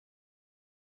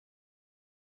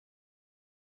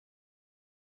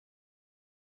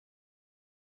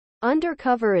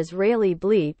Undercover Israeli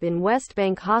bleep in West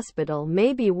Bank hospital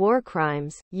may be war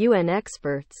crimes, UN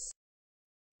experts.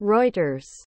 Reuters.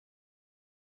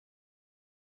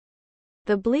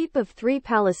 The bleep of 3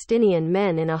 Palestinian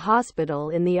men in a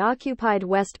hospital in the occupied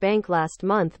West Bank last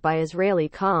month by Israeli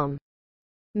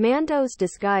commandos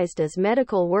disguised as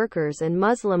medical workers and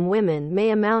Muslim women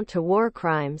may amount to war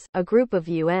crimes, a group of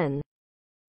UN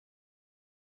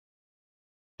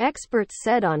experts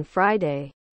said on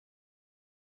Friday.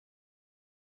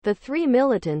 The 3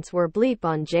 militants were bleep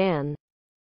on Jan.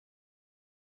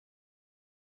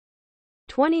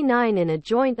 29 in a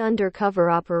joint undercover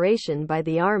operation by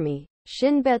the Army,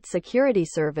 Shin Bet Security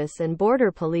Service and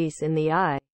Border Police in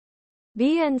the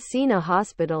Ibn Sina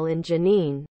Hospital in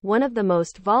Jenin, one of the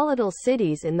most volatile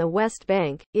cities in the West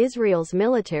Bank, Israel's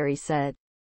military said.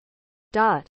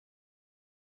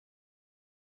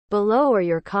 Below are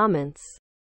your comments.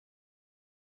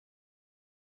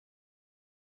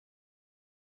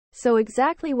 So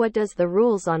exactly what does the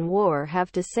rules on war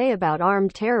have to say about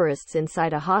armed terrorists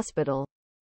inside a hospital?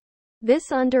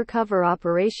 This undercover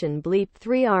operation bleeped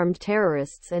 3 armed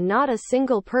terrorists and not a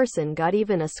single person got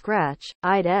even a scratch.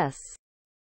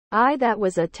 That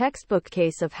was a textbook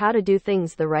case of how to do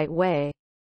things the right way.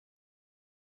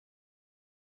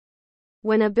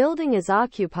 When a building is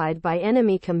occupied by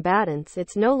enemy combatants,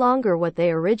 it's no longer what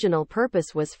their original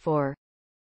purpose was for.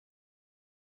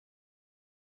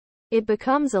 It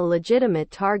becomes a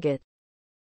legitimate target.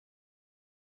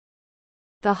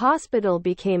 The hospital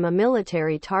became a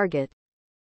military target.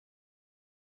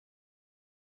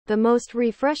 The most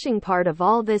refreshing part of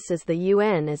all this is the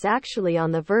UN is actually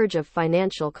on the verge of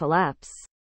financial collapse.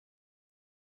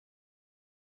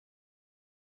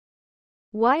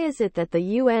 Why is it that the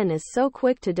UN is so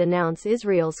quick to denounce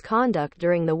Israel's conduct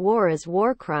during the war as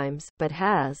war crimes, but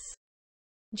has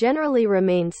generally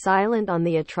remained silent on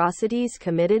the atrocities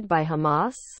committed by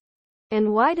Hamas?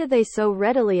 And why do they so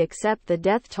readily accept the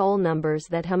death toll numbers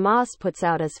that Hamas puts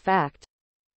out as fact?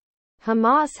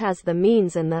 Hamas has the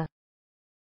means and the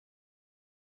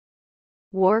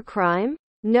war crime?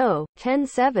 No,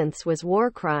 10/7 was war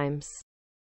crimes.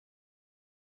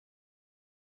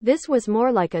 This was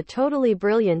more like a totally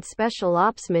brilliant special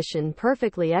ops mission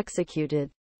perfectly executed.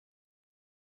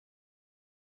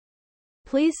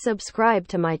 Please subscribe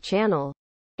to my channel.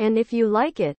 And if you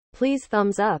like it, please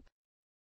thumbs up.